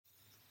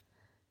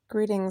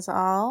Greetings,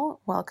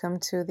 all. Welcome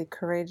to the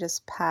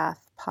Courageous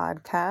Path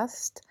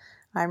podcast.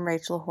 I'm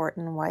Rachel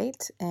Horton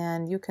White,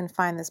 and you can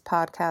find this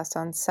podcast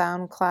on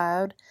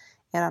SoundCloud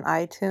and on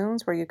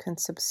iTunes, where you can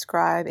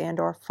subscribe and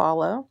or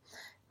follow.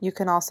 You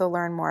can also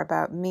learn more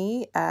about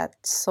me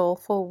at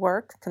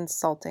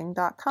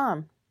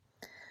soulfulworkconsulting.com.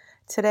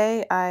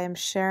 Today, I am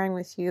sharing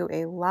with you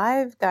a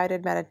live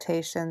guided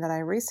meditation that I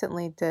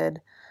recently did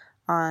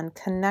on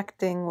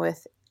connecting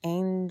with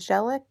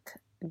angelic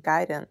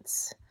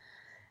guidance.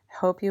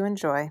 Hope you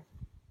enjoy.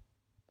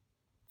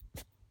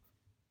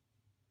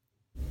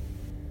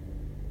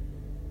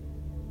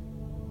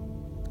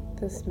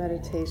 This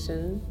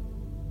meditation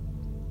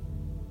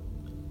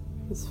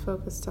is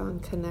focused on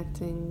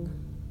connecting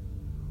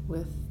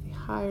with the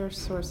higher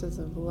sources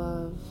of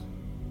love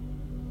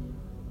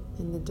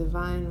in the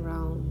divine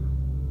realm,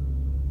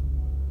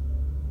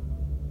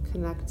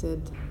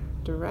 connected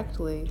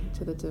directly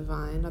to the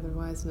divine,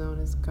 otherwise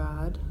known as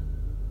God,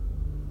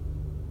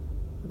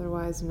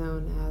 otherwise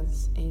known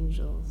as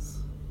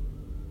angels.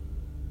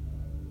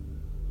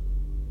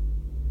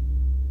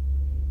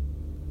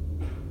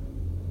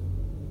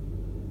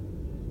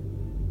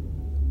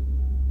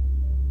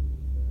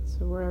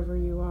 So wherever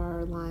you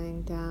are,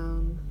 lying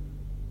down,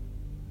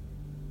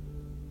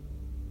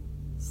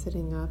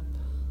 sitting up,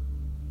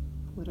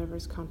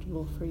 whatever's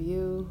comfortable for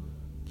you,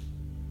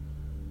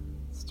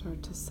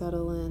 start to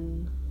settle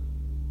in,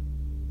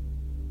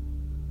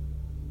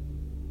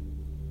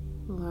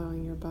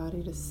 allowing your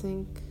body to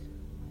sink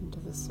into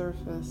the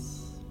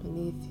surface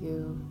beneath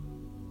you,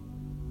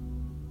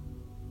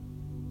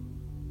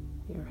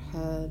 your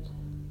head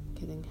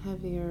getting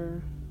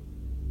heavier,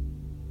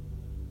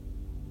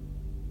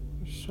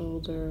 your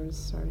shoulders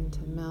starting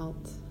to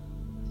melt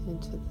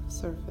into the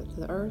surface of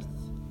the earth,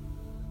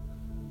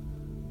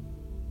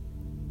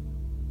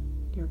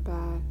 your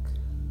back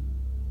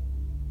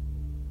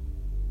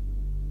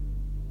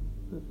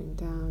moving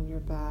down your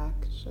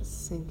back,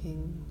 just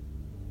sinking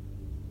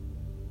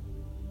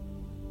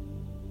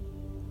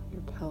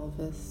your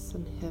pelvis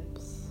and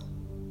hips,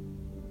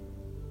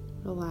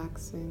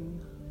 relaxing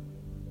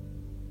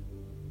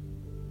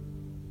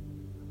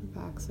the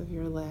backs of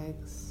your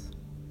legs,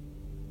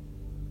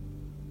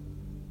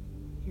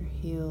 your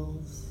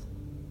heels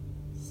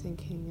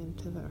sinking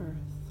into the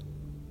earth,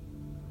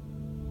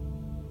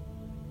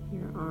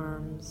 your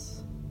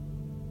arms,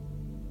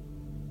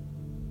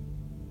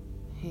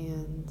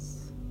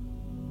 hands,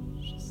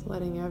 just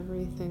letting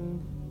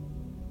everything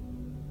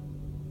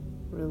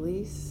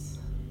release.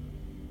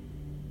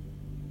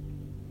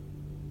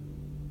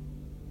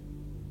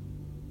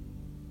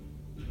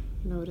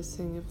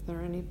 Noticing if there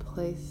are any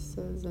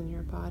places in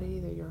your body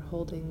that you're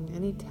holding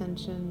any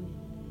tension.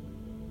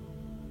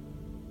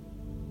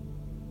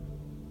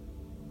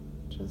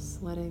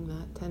 Just letting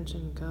that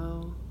tension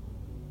go.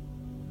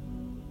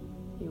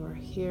 You are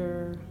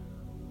here.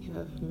 You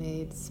have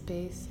made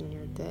space in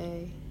your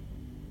day.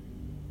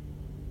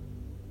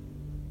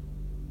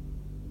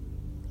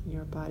 And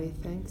your body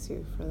thanks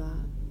you for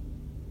that.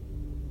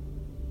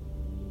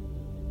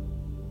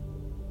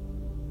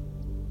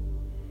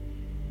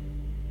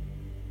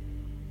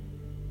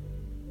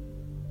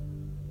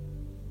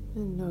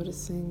 And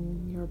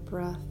noticing your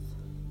breath.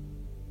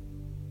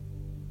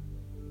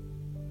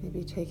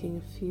 Maybe taking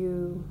a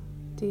few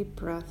deep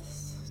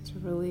breaths to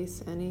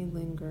release any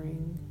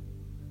lingering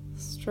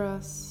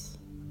stress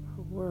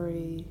or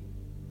worry.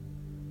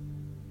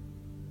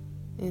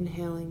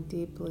 Inhaling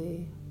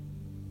deeply.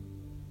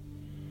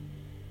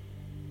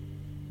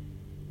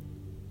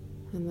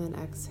 And then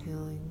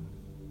exhaling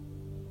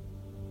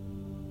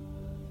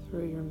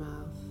through your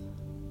mouth.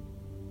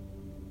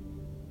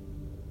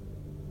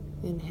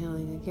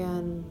 Inhaling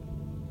again.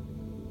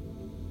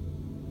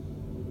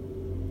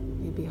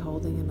 Maybe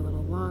holding it a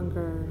little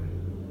longer,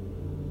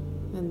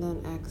 and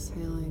then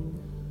exhaling.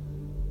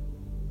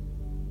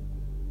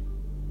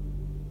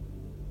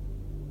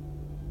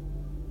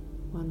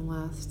 One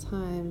last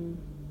time,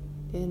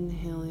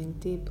 inhaling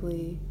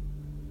deeply,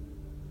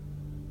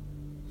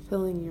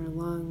 filling your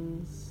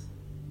lungs,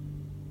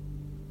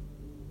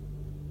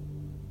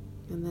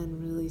 and then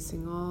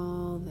releasing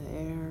all the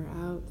air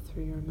out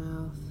through your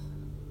mouth,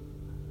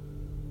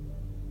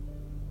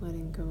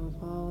 letting go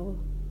of all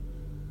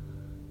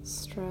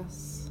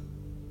stress,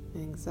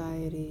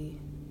 anxiety,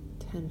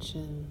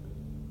 tension,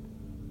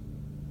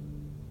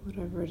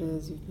 whatever it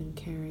is you've been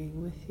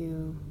carrying with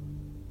you,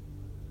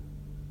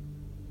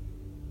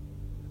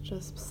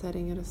 just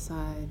setting it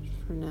aside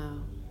for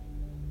now.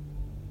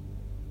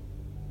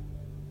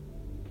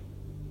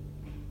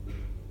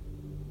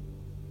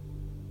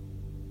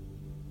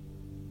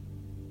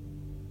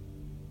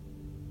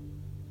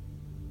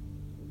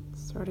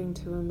 Starting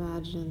to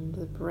imagine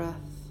the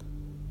breath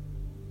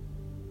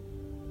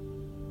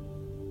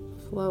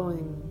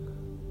flowing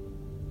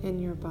in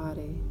your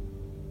body,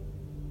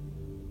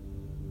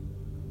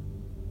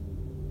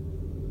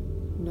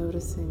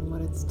 noticing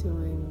what it's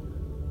doing,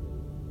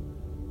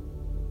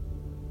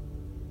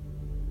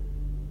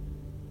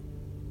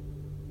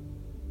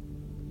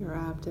 your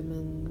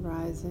abdomen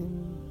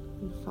rising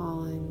and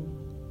falling,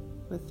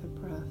 with the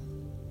breath.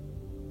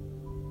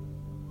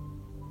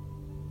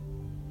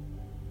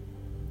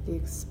 The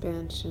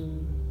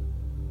expansion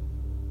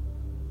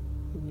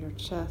in your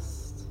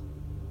chest.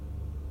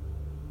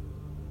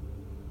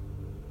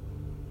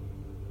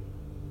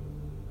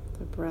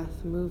 The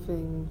breath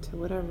moving to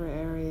whatever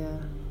area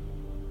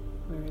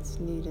where it's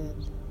needed.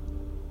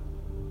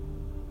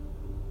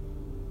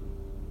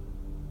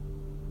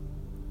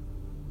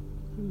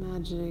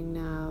 Imagining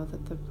now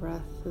that the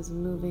breath is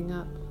moving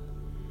up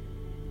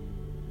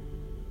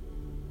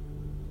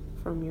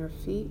from your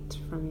feet,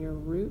 from your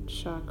root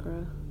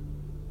chakra,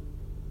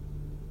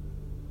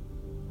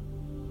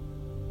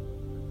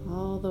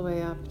 all the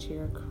way up to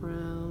your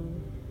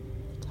crown,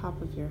 the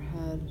top of your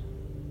head.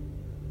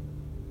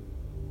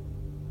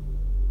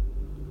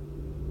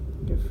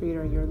 Your feet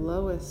are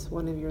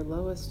one of your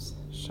lowest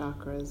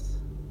chakras.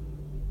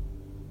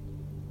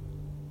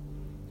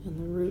 And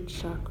the root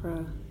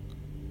chakra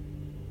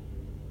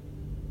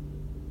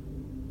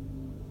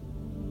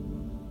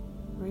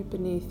right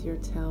beneath your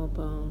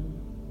tailbone.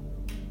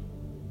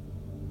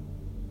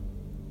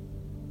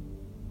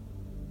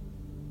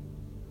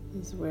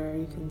 Is where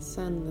you can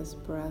send this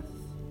breath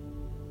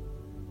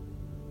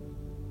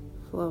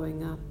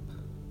flowing up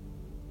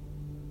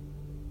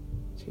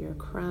to your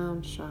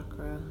crown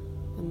chakra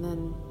and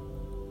then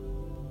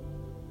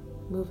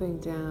moving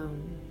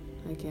down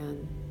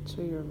again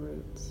to your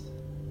roots.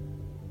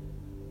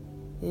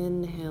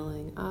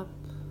 Inhaling up,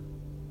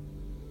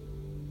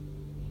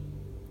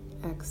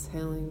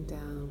 exhaling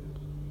down.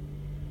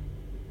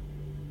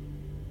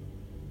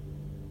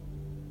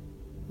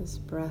 This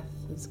breath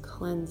is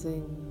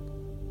cleansing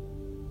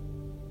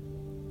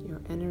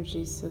your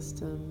energy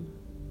system,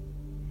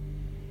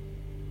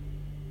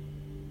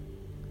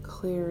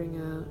 clearing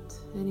out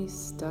any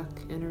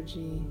stuck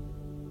energy,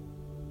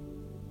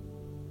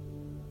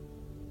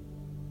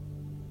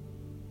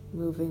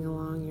 moving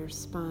along your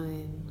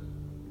spine,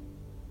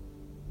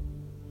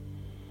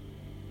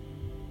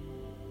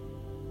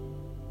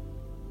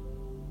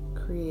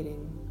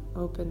 creating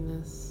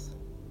openness,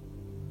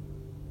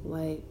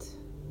 light,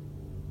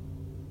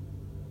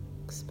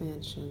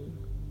 expansion.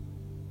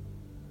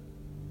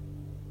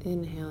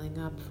 Inhaling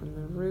up from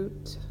the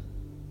root,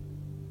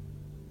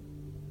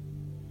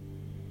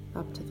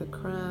 up to the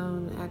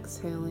crown,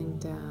 exhaling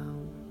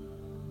down,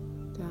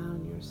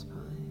 down your spine.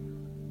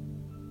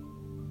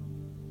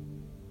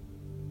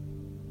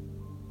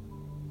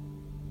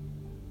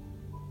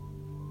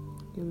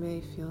 You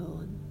may feel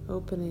an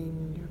opening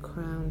in your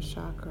crown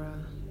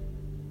chakra,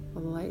 a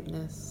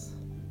lightness.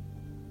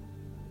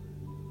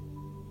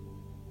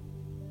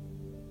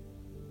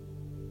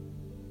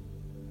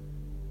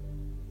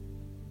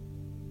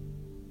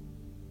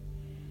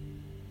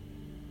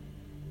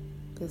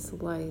 This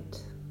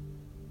light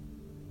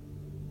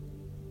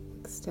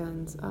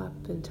extends up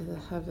into the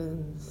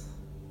heavens.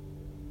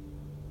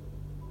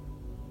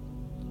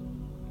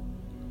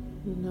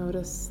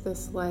 Notice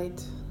this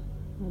light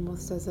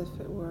almost as if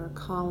it were a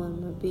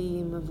column, a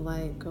beam of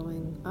light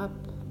going up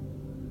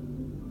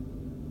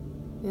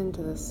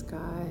into the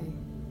sky,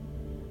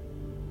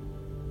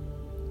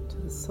 to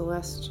the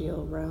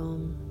celestial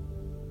realm.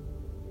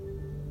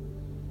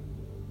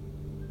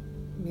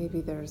 Maybe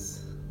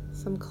there's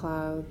some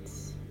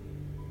clouds,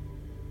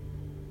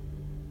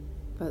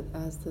 but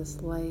as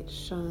this light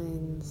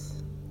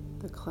shines,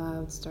 the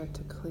clouds start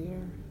to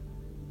clear,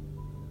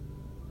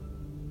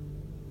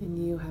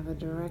 and you have a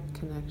direct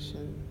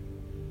connection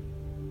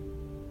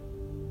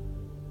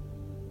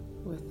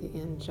with the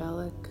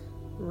angelic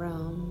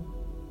realm,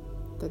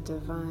 the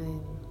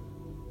divine,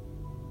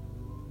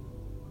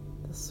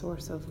 the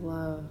source of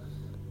love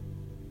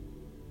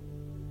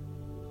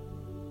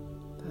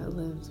that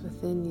lives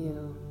within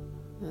you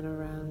and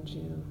around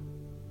you.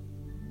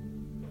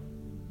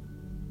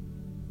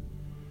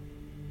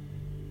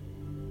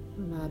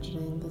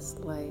 Imagining this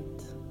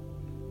light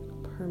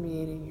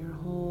permeating your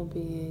whole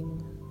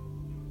being.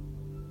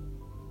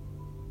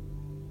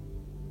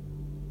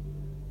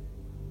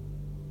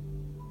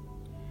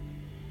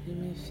 You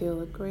may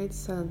feel a great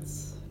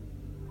sense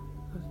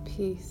of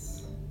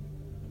peace,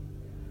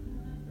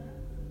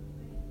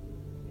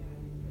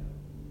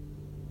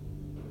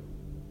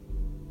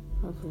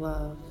 of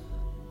love.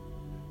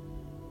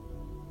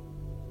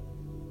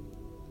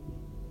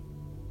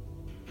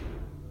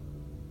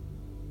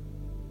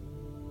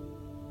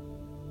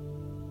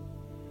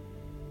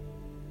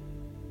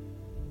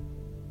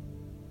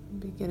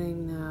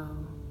 Beginning now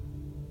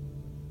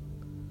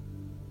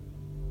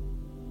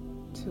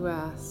to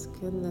ask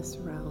in this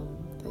realm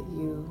that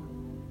you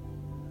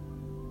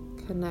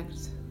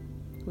connect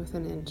with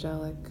an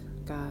angelic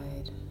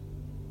guide.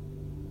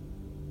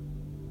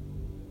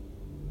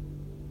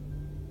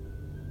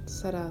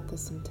 Set out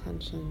this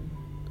intention.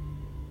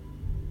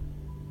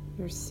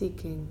 You're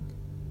seeking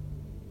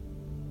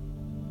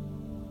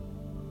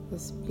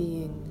this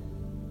being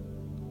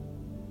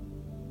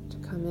to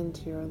come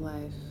into your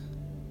life,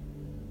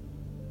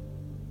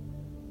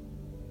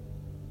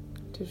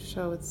 to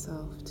show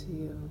itself to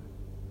you,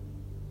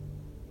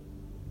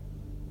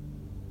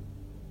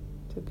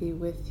 to be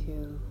with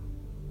you,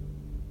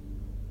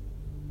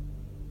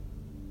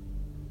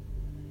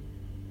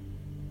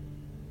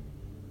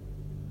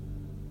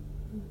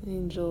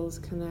 Angels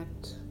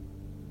connect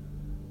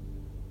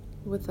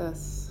with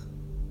us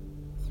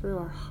through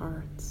our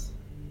hearts.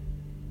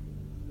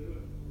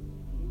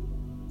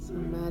 So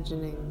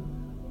imagining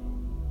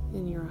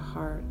in your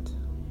heart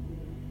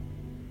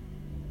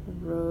a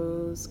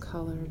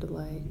rose-colored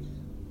light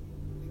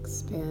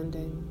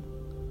expanding,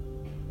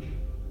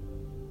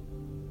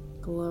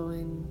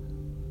 glowing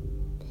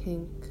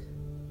pink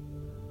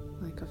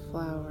like a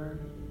flower,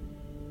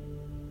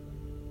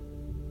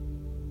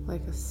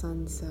 like a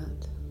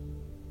sunset.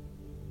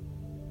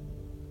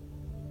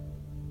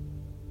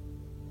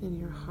 In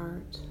your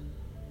heart,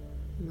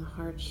 in the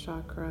heart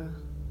chakra,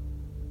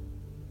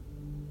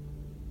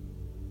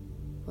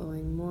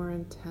 glowing more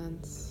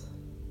intense,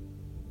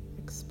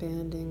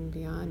 expanding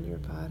beyond your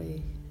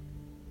body.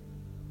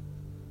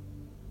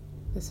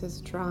 This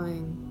is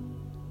drawing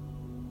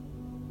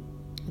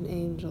an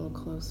angel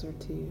closer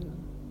to you.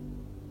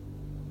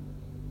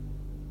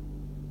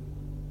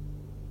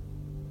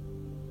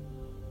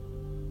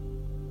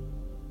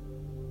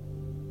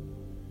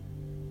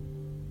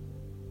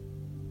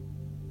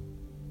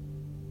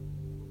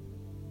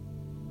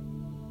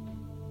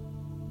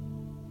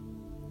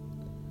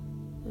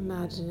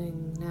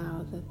 Imagining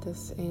now that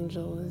this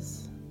angel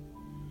is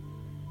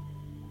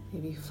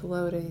maybe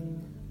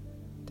floating,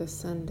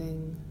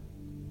 descending,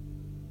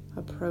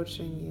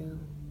 approaching you.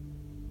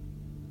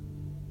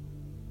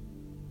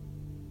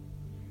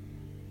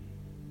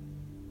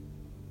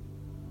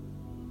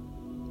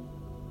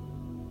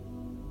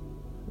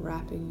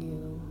 Wrapping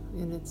you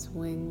in its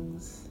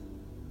wings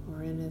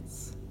or in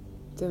its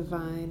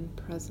divine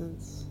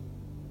presence.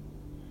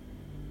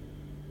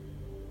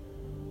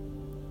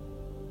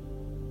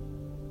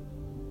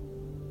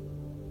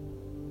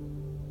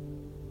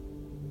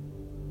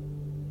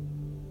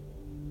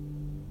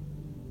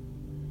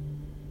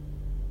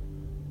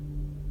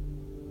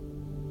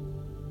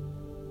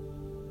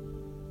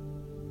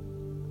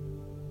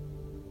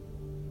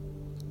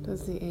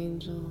 Does the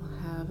angel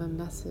have a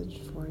message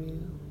for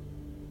you?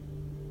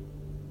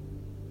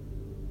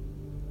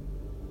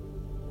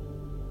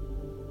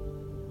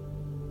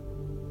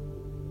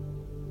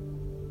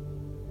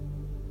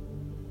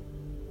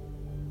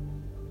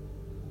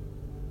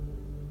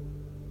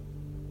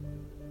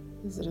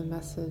 Is it a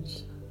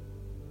message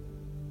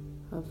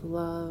of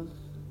love,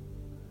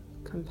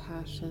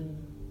 compassion,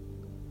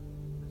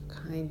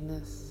 of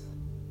kindness,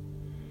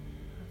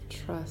 of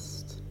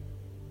trust,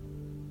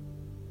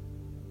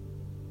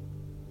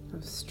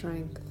 of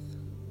strength,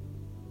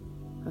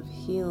 of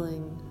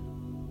healing,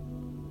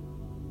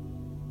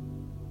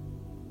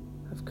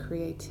 of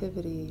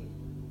creativity?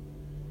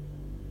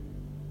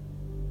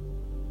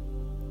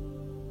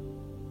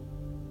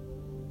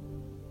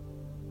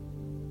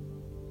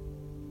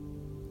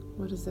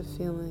 What is the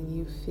feeling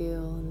you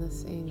feel in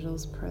this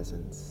angel's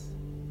presence?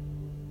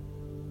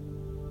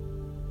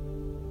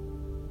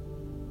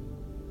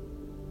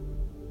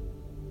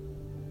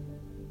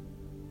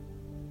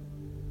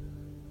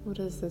 What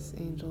does this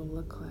angel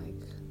look like?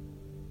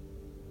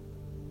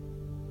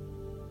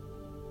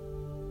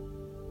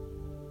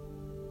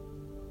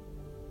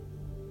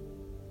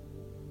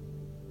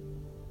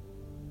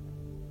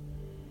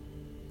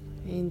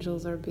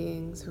 Angels are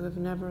beings who have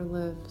never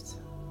lived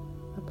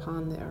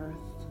upon the earth.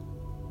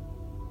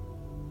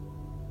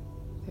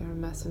 They are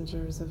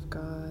messengers of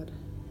God,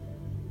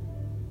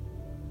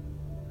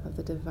 of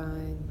the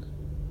divine.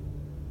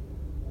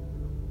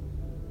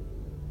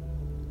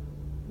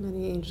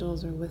 Many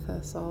angels are with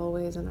us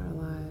always in our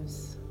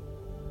lives.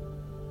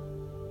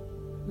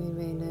 We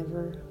may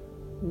never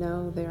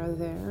know they are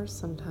there.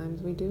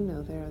 Sometimes we do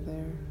know they are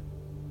there.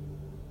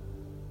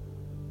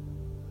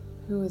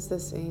 Who is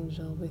this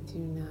angel with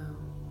you now?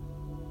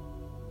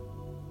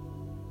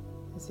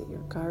 Is it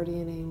your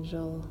guardian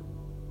angel?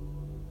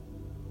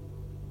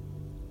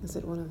 Is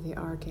it one of the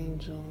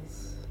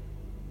archangels?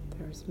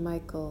 There's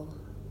Michael,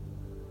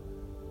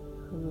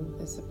 who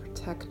is a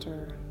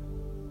protector,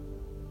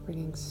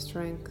 bringing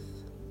strength,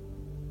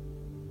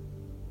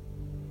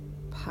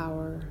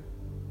 power.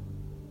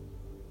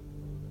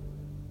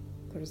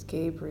 There's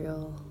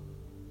Gabriel,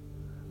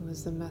 who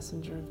is the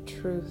messenger of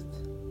truth.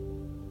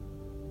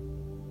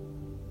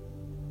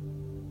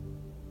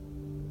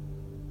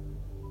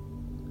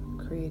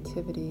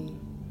 Creativity.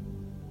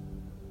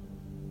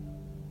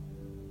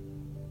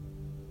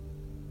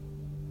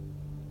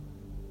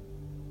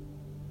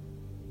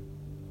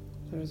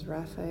 There's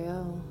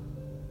Raphael,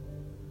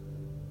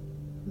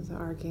 who's the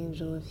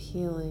archangel of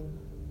healing.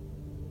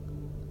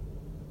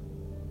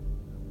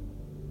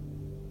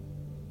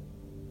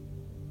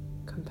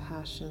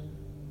 Compassion.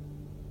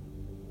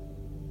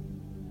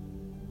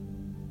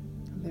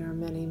 There are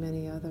many,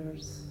 many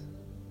others.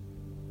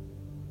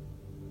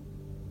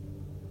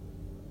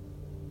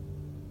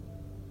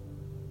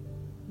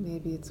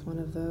 Maybe it's one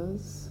of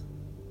those.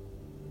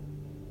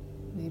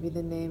 Maybe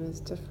the name is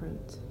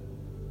different.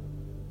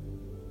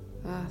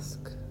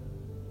 Ask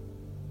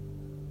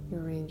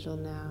your angel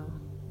now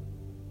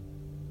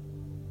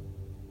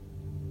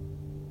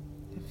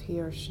if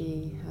he or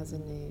she has a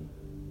name,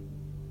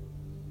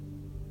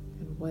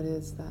 and what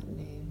is that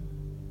name?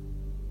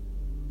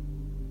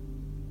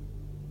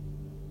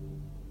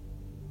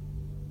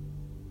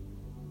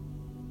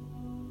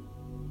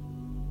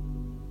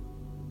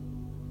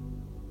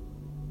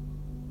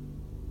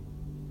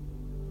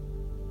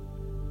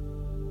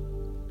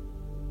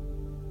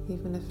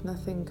 Even if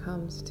nothing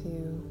comes to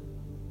you,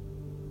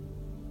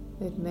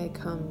 it may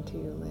come to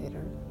you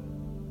later.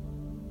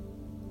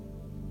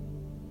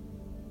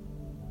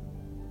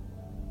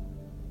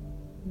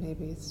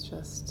 Maybe it's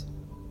just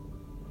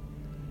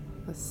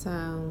a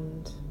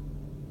sound,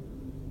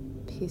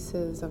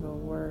 pieces of a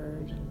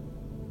word.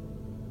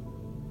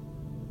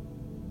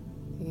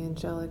 The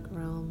angelic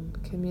realm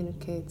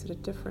communicates at a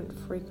different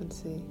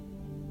frequency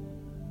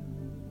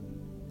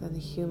than the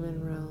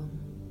human realm.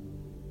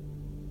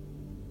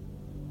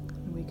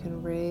 And we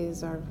can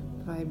raise our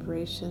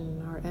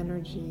vibration, our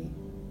energy,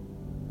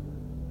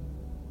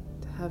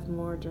 to have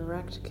more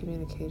direct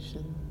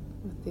communication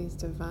with these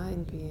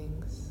divine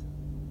beings.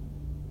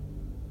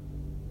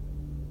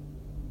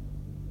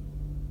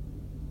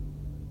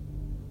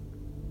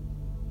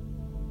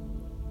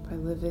 By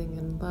living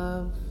in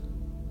love,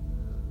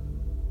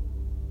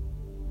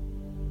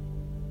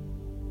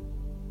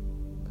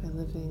 by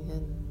living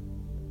in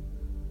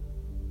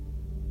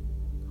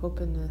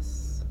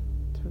openness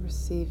to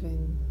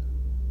receiving,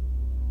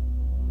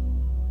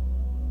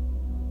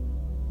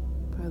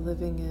 by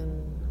living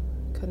in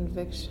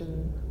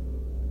conviction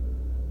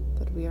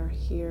that we are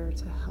here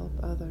to help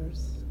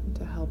others and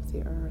to help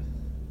the earth.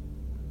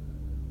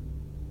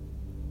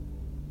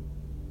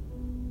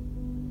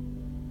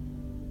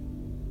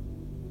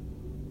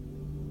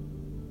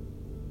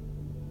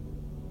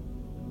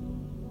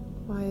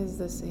 Why is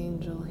this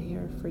angel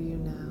here for you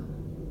now?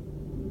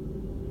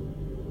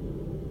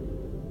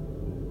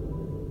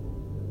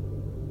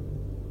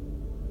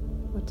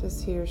 What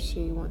does he or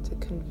she want to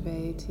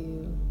convey to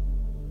you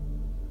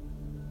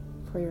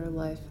for your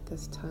life at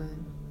this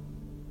time?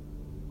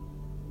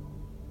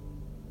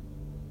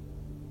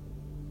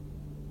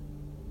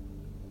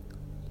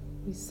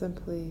 We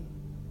simply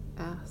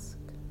ask.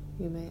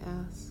 You may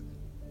ask.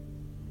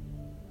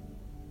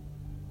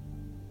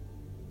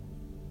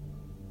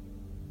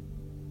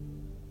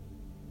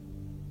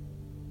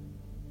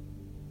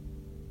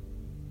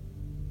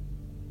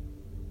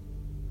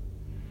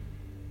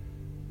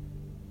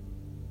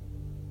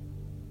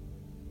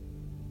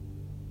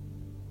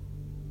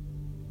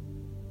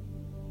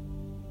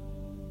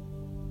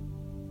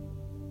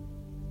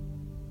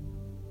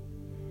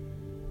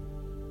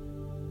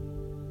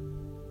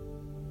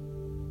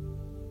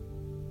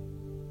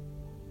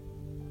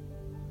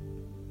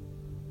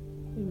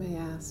 You may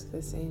ask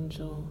this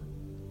angel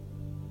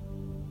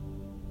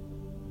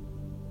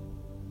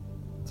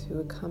to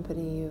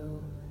accompany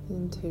you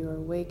into your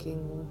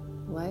waking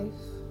life,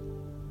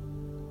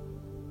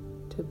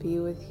 to be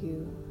with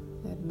you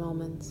at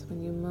moments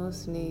when you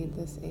most need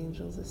this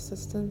angel's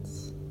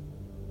assistance.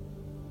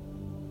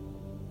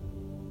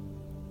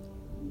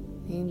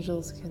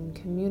 Angels can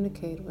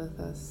communicate with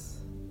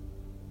us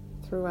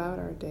throughout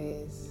our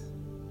days.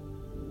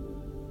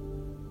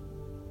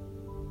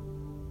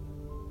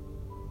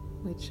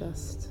 We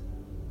just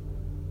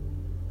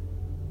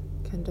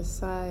can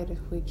decide if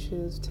we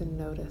choose to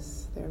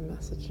notice their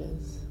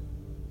messages,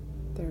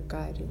 their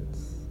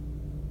guidance.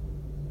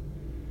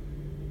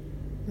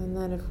 And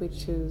then if we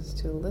choose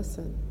to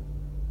listen,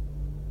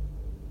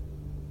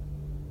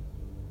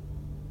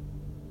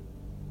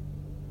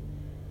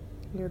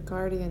 your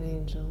guardian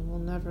angel will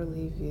never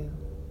leave you.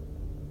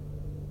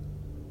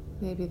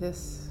 Maybe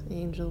this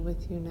angel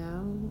with you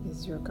now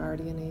is your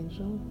guardian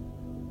angel.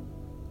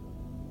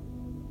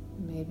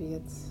 Maybe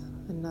it's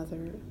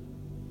another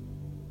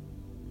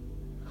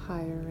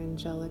higher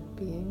angelic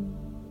being.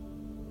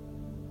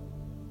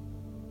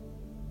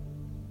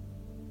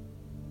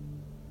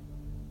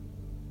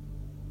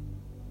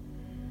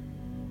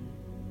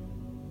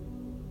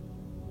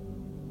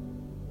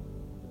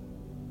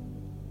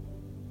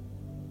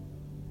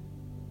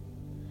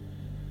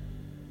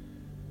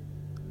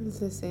 Is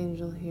this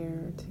angel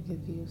here to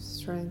give you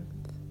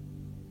strength,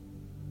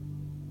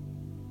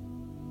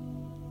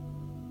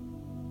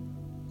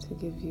 to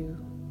give you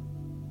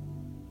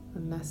a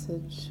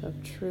message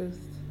of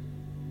truth,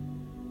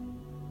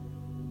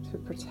 to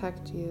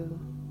protect you,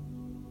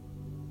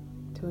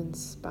 to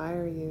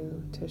inspire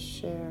you, to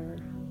share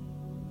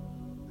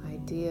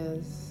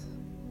ideas,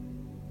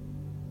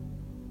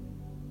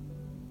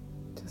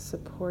 to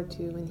support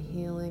you in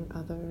healing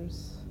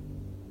others?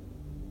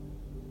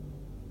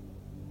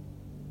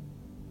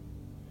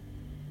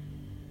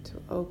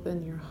 To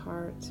open your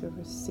heart to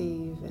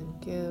receive and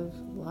give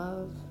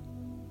love.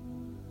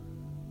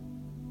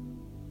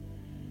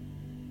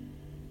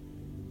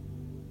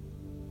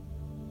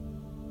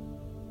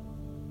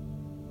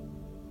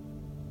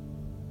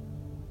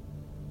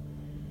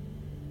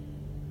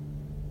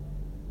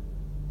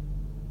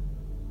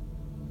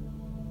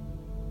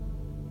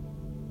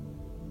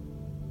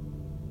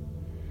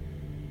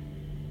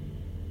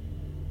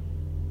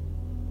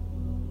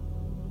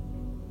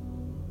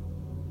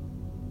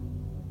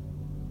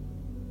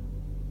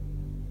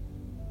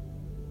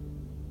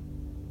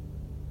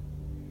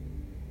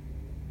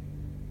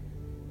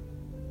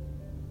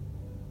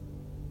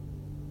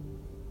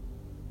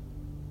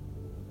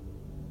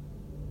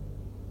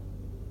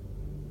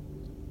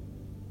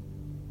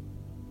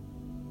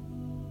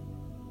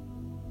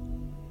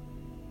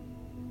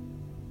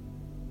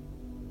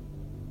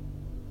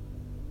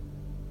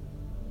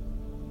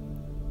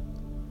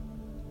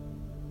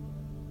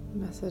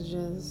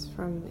 Messages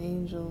from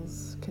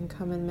angels can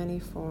come in many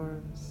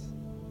forms.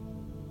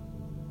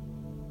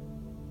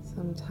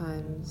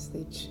 Sometimes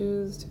they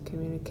choose to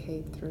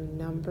communicate through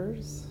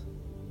numbers,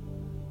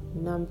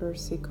 number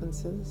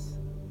sequences.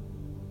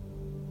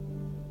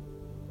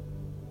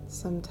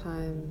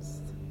 Sometimes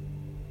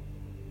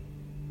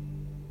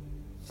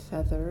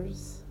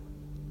feathers,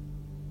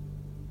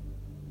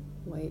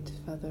 white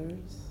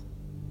feathers.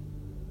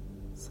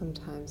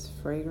 Sometimes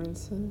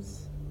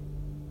fragrances,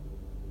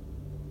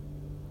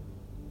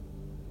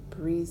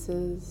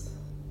 breezes,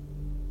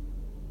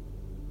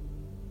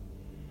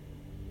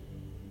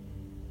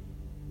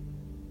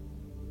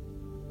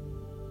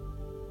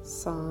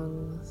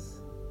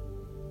 songs,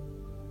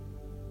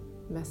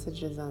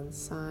 messages on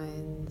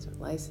signs or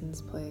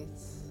license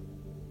plates,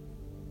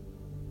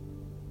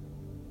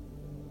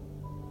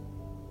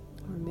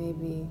 or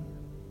maybe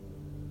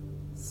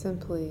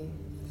simply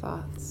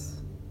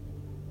thoughts,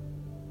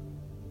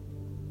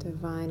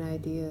 divine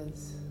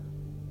ideas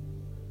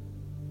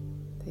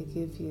they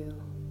give you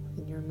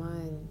in your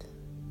mind.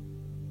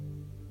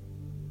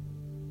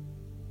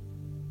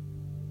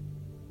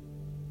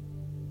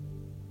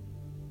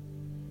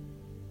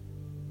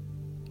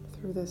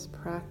 Through this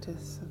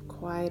practice of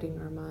quieting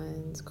our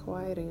minds,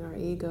 quieting our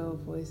ego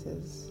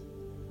voices,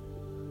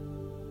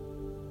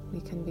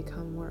 we can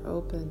become more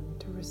open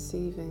to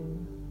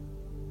receiving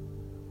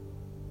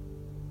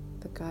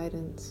the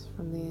guidance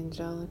from the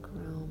angelic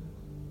realm.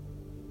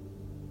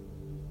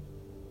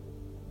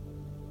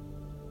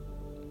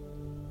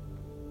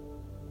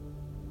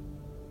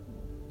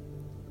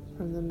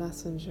 From the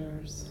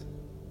messengers,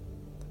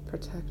 the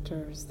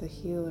protectors, the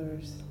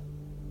healers,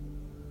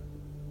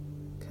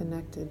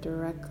 connected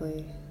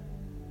directly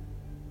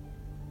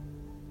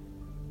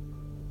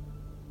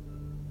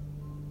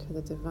to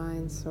the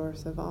divine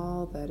source of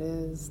all that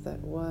is, that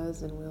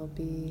was, and will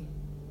be.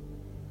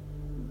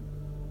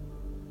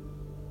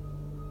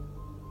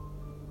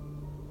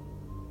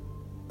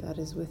 That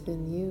is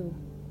within you.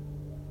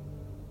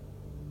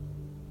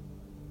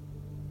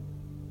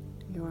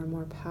 You are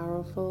more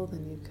powerful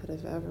than you could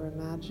have ever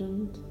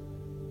imagined.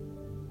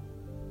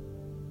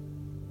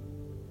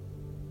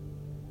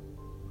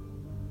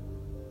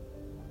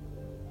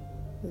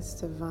 This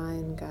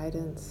divine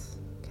guidance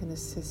can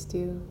assist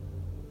you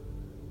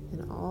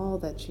in all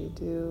that you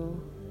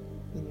do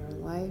in your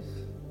life,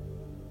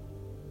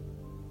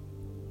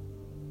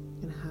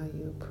 in how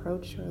you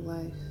approach your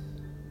life,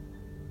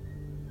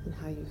 and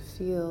how you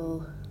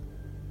feel,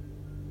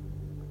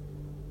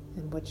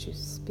 and what you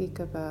speak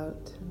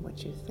about, and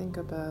what you think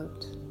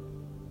about,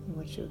 and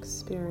what you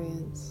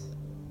experience,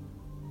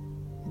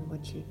 and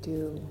what you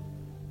do.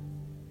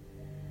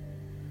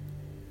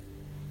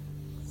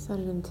 Set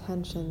an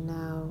intention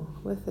now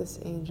with this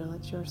angel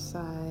at your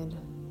side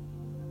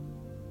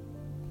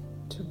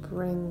to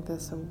bring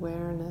this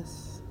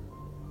awareness,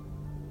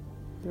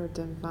 your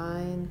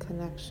divine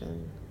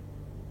connection,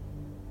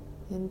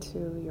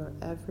 into your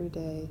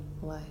everyday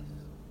life.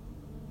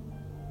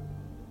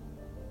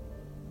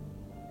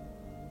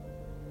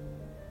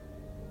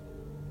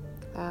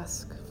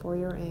 Ask for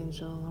your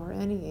angel or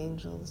any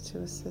angels to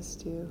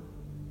assist you,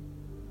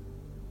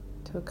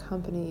 to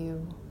accompany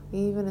you,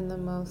 even in the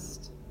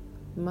most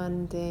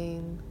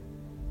mundane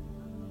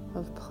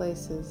of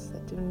places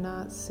that do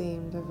not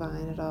seem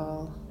divine at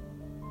all.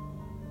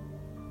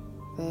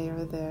 They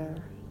are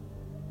there.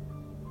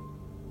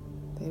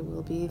 They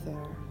will be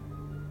there.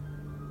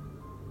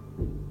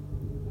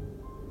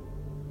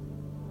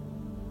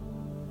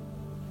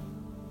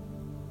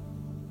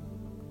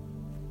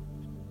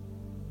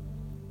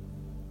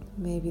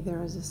 Maybe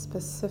there is a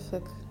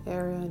specific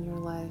area in your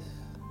life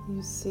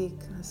you seek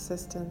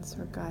assistance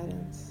or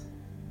guidance,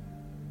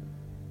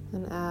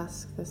 and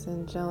ask this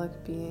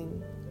angelic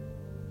being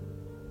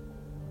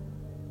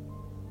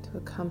to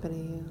accompany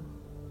you,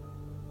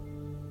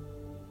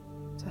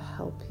 to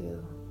help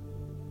you,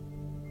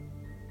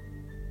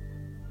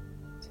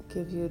 to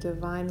give you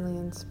divinely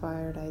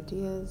inspired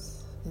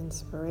ideas,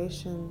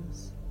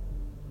 inspirations,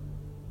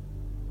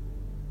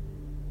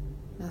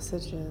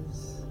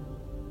 messages,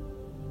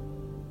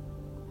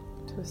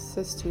 to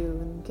assist you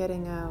in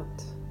getting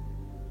out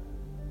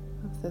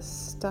of this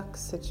stuck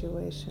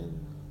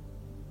situation.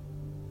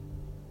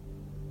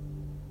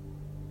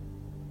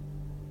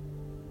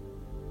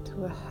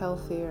 To a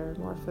healthier,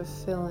 more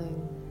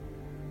fulfilling,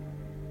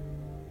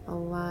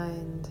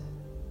 aligned,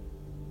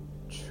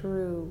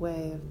 true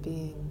way of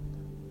being,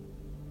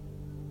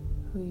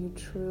 who you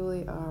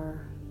truly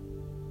are,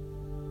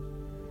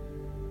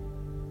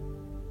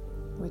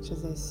 which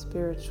is a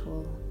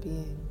spiritual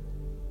being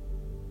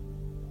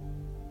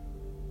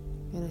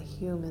in a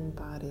human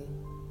body.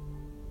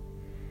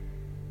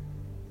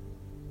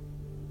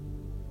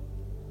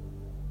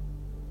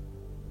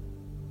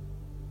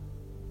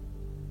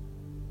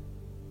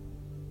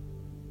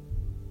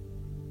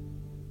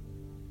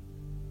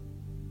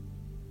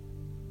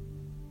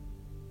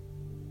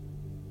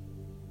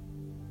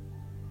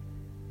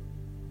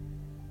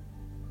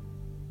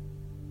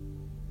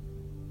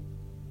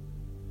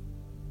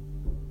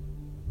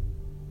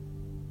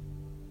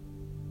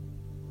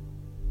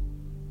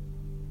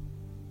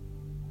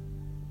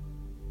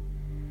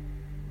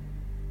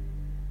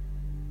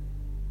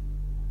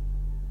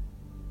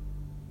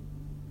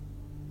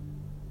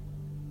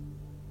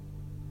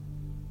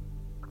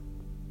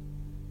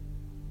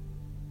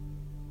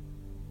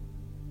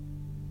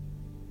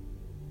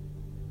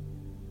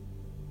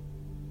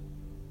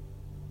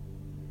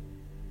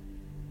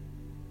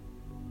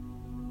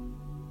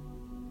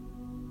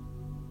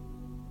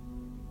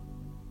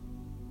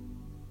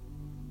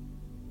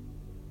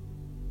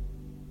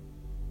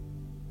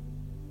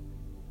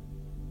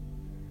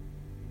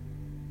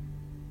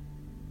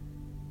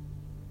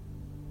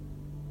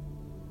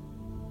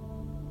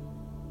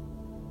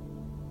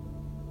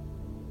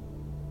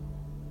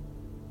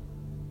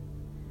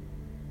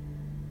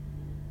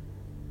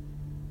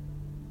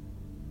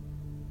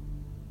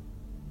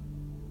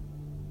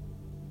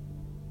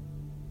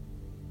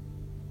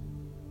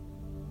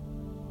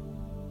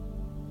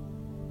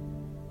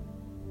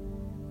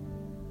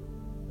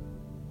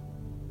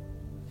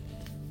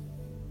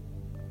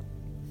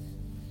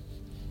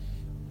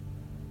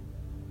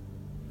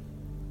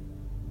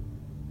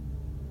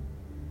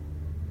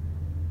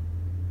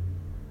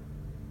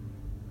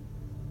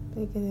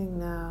 Beginning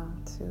now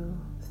to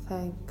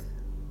thank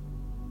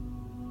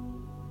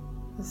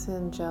this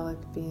angelic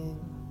being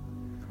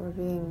for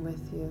being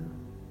with you.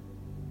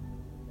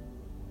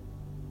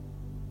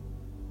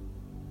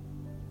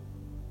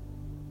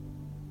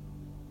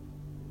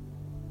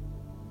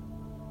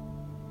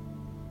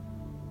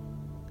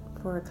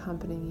 For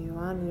accompanying you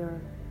on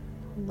your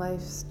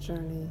life's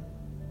journey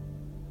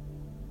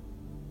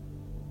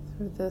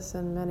through this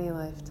and many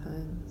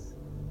lifetimes.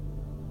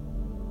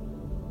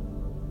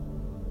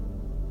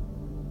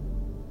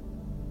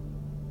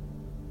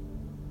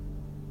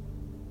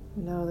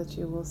 Know that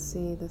you will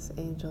see this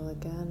angel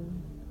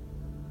again,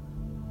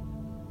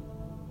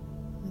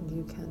 and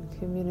you can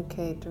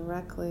communicate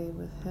directly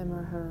with him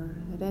or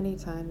her at any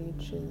time you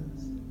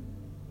choose.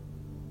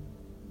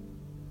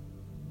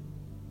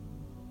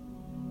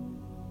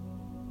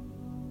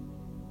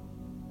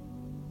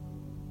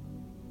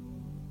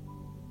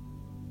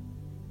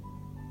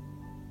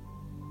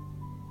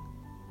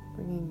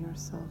 Bringing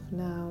yourself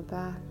now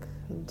back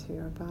into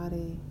your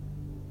body,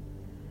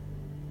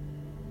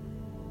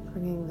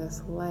 bringing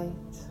this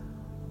light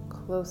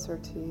closer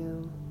to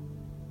you.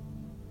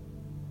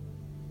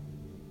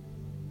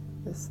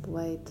 This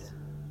light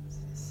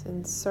is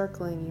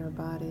encircling your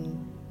body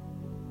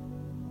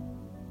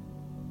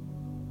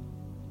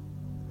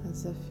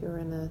as if you're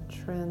in a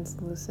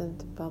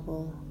translucent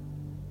bubble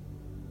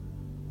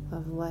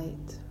of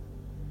light,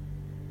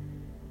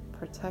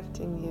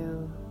 protecting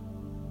you,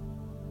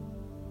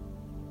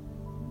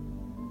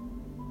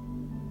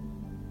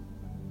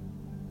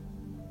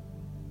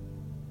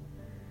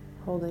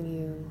 holding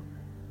you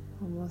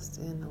almost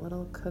in a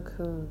little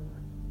cocoon.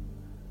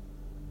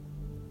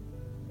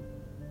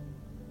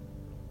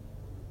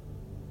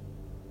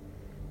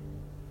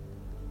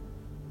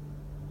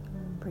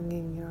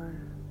 Bringing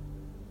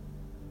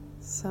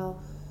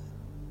yourself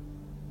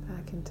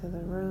back into the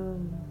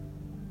room,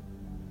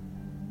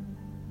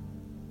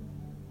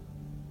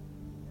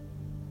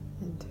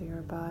 into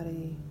your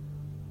body.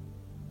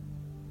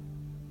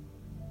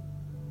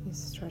 You're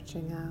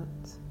stretching out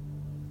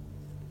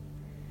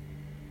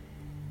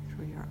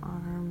through your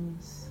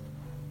arms,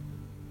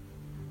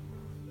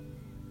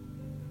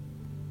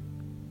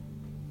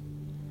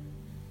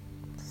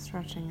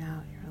 stretching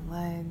out your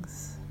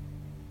legs,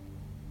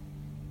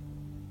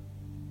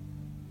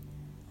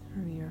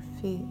 through your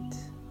feet,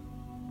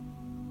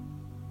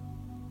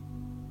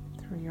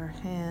 through your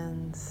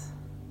hands,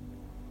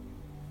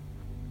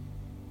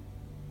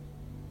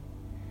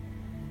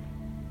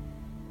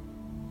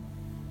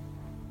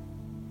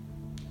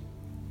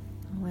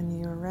 when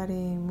you're ready,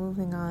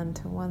 moving on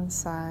to one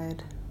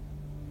side.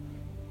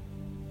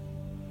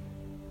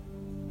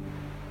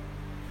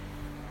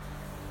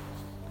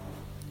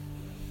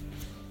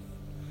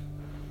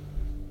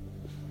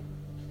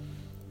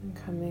 And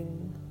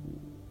coming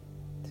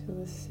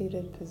to a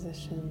seated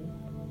position.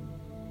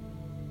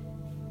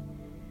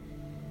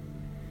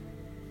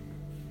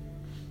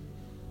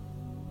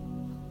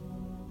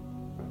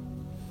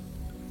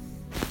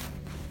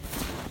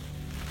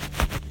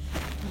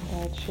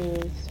 I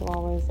choose to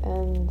always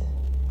end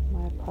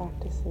my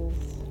practices,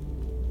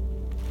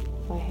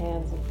 my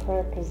hands in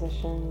prayer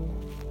position.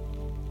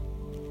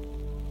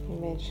 You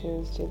may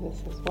choose to do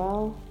this as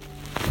well.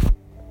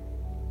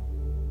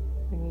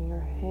 Bringing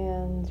your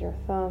hands, your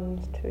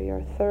thumbs to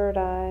your third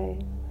eye,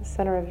 the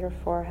center of your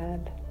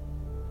forehead.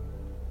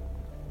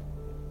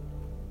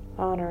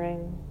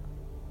 Honoring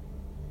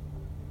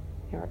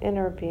your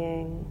inner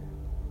being,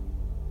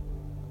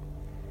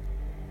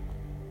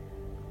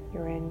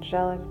 your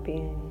angelic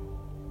being.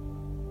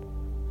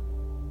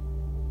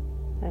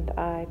 And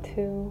I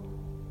too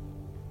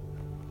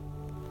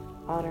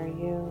honor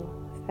you,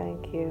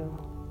 thank you.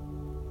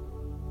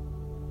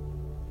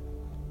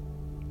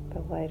 The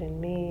light in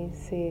me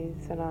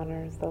sees and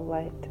honors the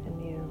light in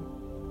you.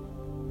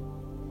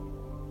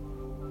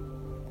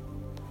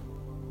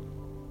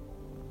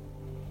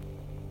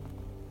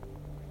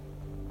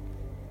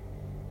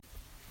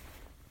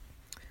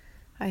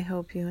 I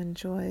hope you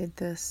enjoyed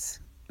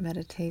this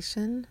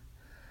meditation.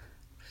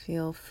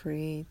 Feel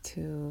free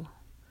to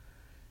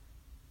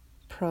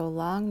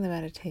prolong the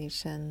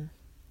meditation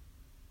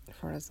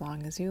for as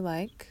long as you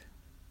like.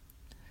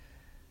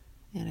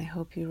 And I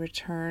hope you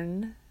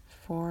return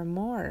for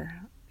more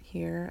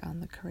here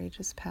on the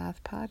Courageous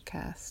Path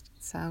podcast,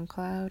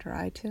 SoundCloud or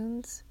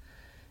iTunes.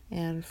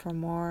 And for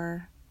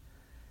more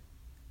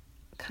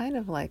kind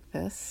of like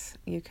this,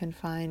 you can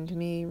find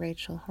me,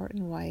 Rachel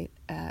Horton White,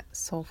 at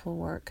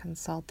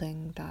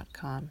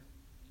soulfulworkconsulting.com.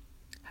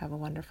 Have a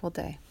wonderful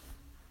day.